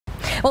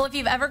Well, if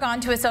you've ever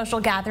gone to a social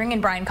gathering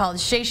in Bryan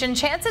College Station,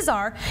 chances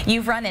are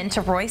you've run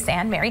into Royce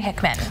and Mary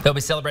Hickman. They'll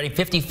be celebrating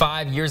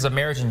 55 years of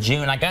marriage in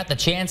June. I got the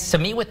chance to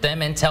meet with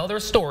them and tell their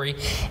story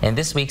in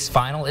this week's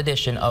final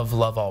edition of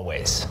Love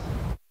Always.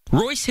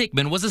 Royce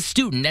Hickman was a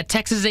student at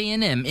Texas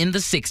A&M in the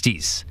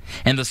 60s,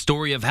 and the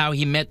story of how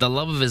he met the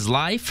love of his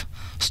life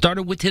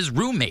started with his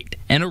roommate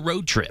and a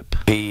road trip.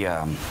 He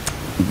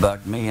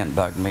bugged me and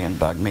bugged me and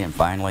bugged me, and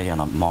finally, in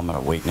a moment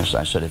of weakness,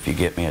 I said, if you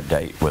get me a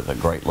date with a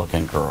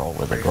great-looking girl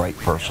with a great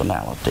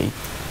personality,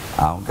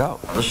 I'll go.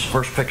 This is the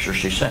first picture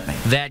she sent me.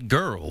 That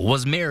girl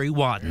was Mary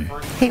Watton.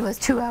 He was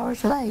 2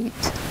 hours late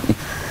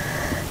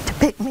to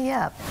pick me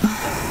up,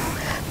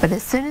 but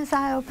as soon as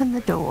I opened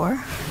the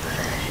door,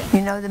 you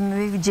know the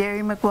movie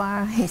Jerry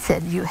Maguire? He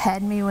said, you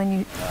had me when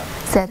you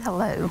said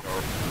hello.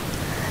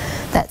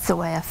 That's the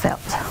way I felt.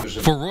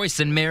 For Royce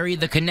and Mary,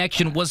 the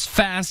connection was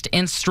fast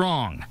and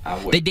strong.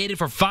 They dated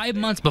for 5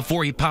 months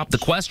before he popped the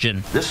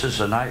question. This is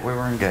the night we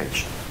were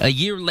engaged. A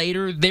year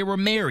later, they were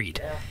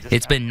married.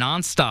 It's been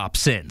nonstop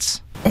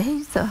since.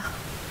 He's a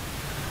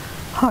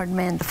hard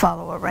man to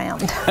follow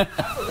around.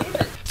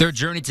 Their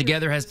journey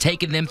together has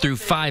taken them through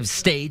 5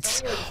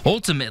 states.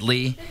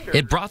 Ultimately,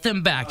 it brought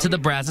them back to the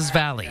Brazos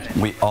Valley.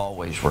 We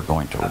always were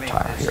going to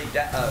retire here.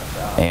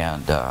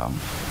 And,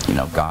 you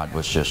know, God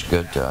was just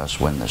good to us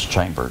when this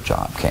chamber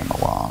job came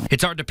along.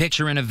 It's hard to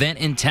picture an event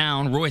in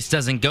town Royce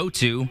doesn't go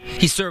to.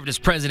 He served as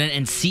president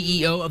and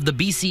CEO of the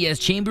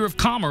BCS Chamber of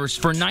Commerce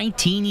for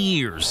 19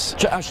 years.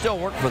 I still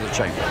work for the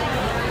chamber.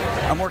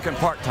 I'm working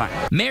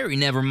part-time. Mary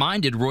never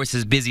minded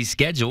Royce's busy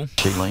schedule.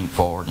 She leaned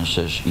forward and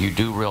says, you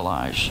do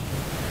realize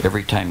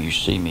every time you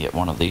see me at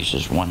one of these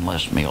is one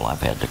less meal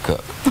I've had to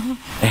cook.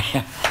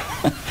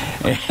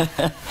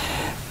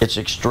 It's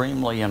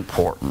extremely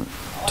important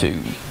to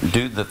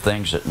do the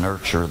things that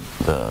nurture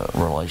the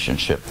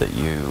relationship that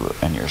you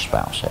and your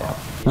spouse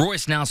have.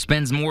 Royce now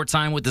spends more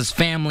time with his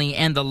family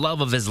and the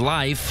love of his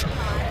life.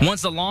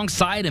 Once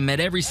alongside him at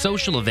every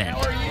social event.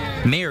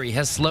 Mary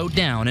has slowed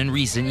down in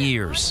recent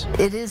years.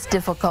 It is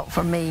difficult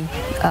for me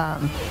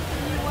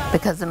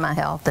because of my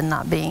health and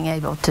not being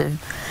able to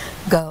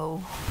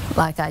go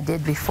like I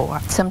did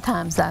before.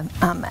 Sometimes I'm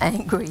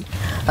angry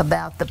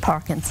about the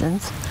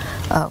Parkinson's,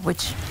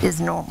 which is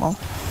normal.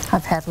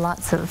 I've had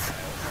lots of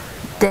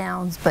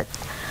downs, but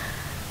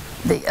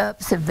the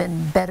ups have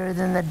been better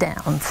than the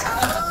downs.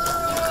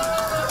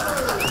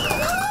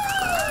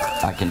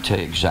 I can tell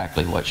you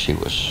exactly what she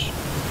was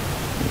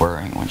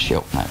wearing when she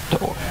opened that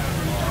door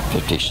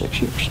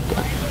 56 years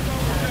ago,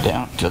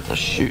 down to the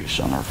shoes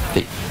on her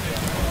feet.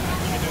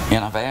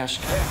 And I've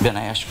been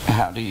asked,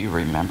 how do you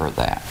remember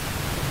that?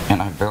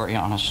 And I very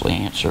honestly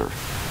answer,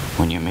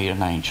 when you meet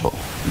an angel,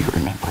 you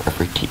remember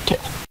every detail.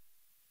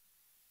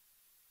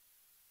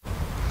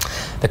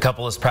 The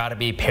couple is proud to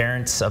be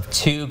parents of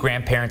 2,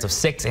 grandparents of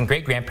 6, and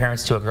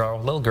great-grandparents to a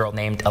little girl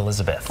named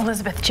Elizabeth.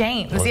 Elizabeth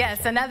James,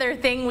 yes. Another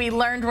thing we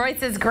learned,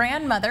 Royce's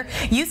grandmother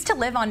used to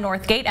live on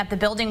Northgate at the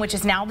building, which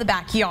is now the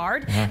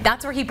backyard.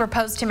 That's where he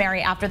proposed to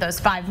Mary after those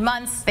 5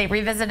 months. They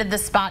revisited the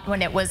spot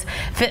when it was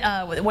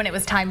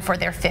time for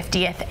their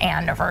 50th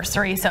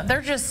anniversary. So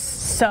they're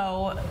just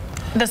so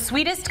the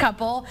sweetest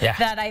couple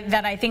that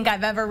I think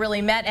I've ever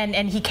really met,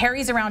 and he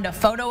carries around a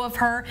photo of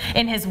her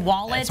in his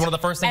wallet. It's one of the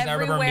first things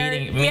everywhere. I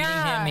remember meeting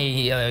him.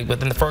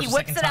 Within the first he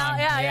whips second it out,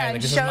 time.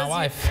 and this is my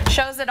wife.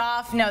 Shows it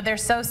off. No, they're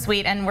so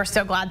sweet, and we're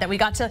so glad that we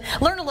got to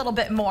learn a little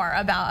bit more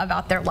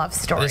about their love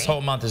story. This whole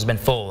month has been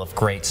full of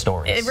great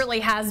stories. It really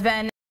has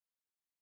been.